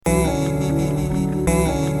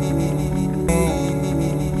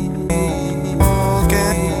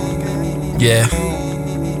Yeah.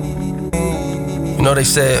 You know they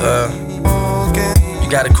said, you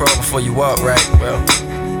gotta crawl before you walk, right? Well,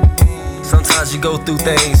 sometimes you go through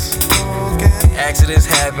things, accidents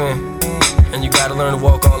happen, and you gotta learn to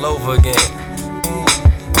walk all over again.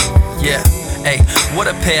 Yeah, hey, what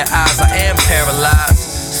a pair of eyes, I am paralyzed.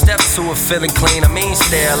 Step to a feeling clean, I mean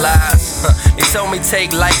sterilized. They told me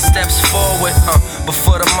take light steps forward, but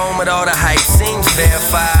for the moment all the hype seems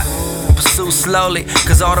verified. Pursue slowly,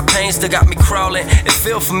 cause all the pain still got me crawling. It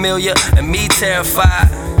feel familiar and me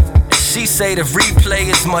terrified. And she say the replay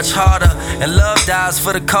is much harder, and love dies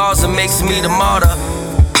for the cause and makes me the martyr.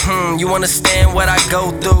 You understand what I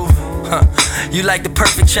go through? You like the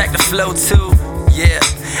perfect track to flow to, yeah.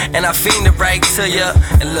 And I fiend it right to ya,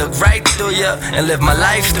 and look right through ya, and live my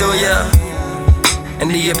life through ya. And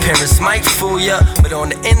the appearance might fool ya, but on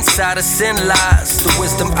the inside of sin lies the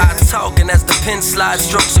wisdom I talk, and as the pen slides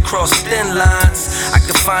strokes across thin lines, I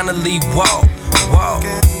can finally walk.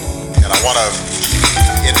 And I want to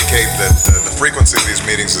indicate that the frequency of these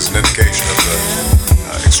meetings is an indication of the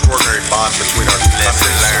extraordinary bond between our two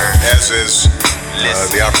countries, as is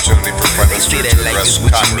the opportunity for Prime Minister to address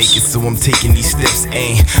Congress. Make it, so I'm taking these steps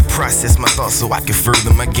and process my thoughts so I can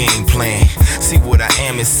further my game plan. See what I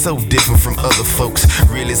am is so different from other folks.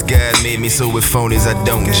 Real as God made me, so with phonies I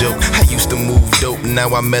don't joke. I used to move dope,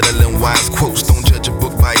 now I meddle in wise quotes. Don't judge a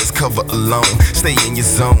book by its cover alone. Stay in your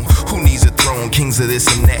zone. Who needs a throne? Kings of this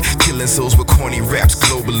and that, killing souls with corny raps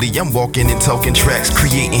globally. I'm walking and talking tracks,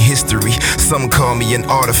 creating history. Some call me an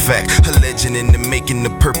artifact, a legend in the making,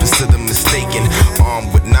 the purpose of the mistaken.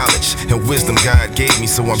 Armed with knowledge and wisdom God gave me,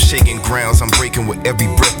 so I'm shaking grounds, I'm breaking with every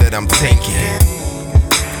breath that I'm taking.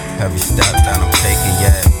 Every step that I'm taking,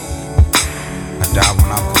 yeah. I die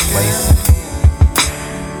when I'm complacent.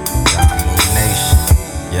 Domination,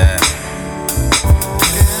 yeah.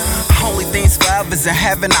 Only things forever is in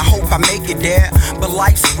heaven, I hope I make it there. But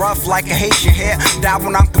life's rough like a Haitian hair. Die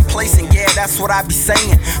when I'm complacent, yeah, that's what I be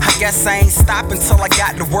saying. I guess I ain't stopping till I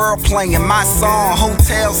got the world playing my song.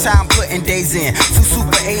 Hotels, how I'm putting days in. 2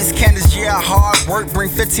 Super 8s, Candace, yeah, hard work bring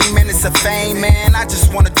 15 minutes of fame, man. I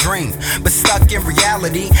just wanna dream, but stuck in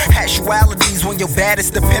reality. Actualities when your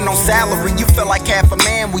baddest depend on salary. You feel like half a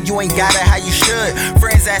man when you ain't got it how you should.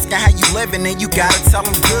 Friends asking how you living and you gotta tell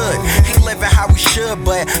them good. Ain't living how we should,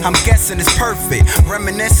 but I'm guessing it's perfect.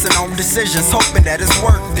 Reminiscing on decisions, hoping that it's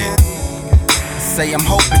worth it. Say I'm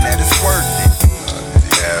hoping that it's worth it.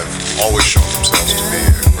 They have always shown themselves to be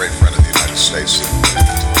a great friend of the United States, and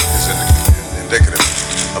is indicative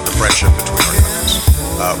of the friendship between our countries.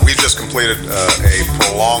 We've just completed a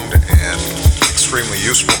prolonged and extremely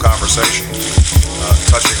useful conversation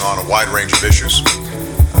touching on a wide range of issues.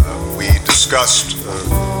 We discussed,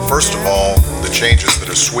 first of all, the changes that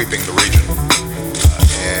are sweeping the region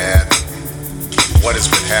and what has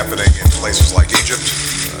been happening in places like Egypt,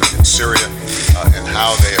 in Syria, and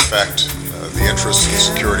how they affect the interests and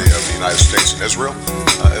security of the United States and Israel,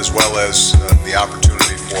 as well as the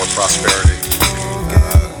opportunity for prosperity,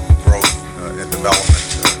 growth, and development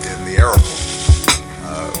in the Arab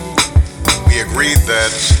world. We agreed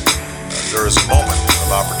that there is a moment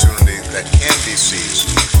of opportunity that can be seized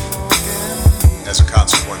as a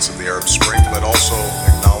consequence of the Arab Spring, but also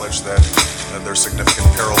acknowledge that there are significant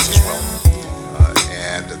perils as well,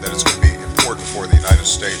 and that it's going to be important for the United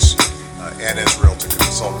States and Israel to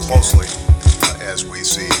consult closely as we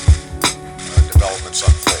see developments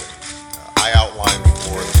unfold. I outlined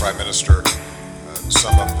for the Prime Minister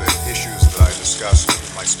some of the issues that I discussed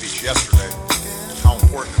in my speech yesterday, and how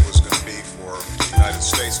important it was going to be for the United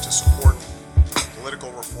States to support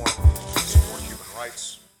political reform, support human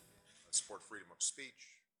rights, support freedom of speech.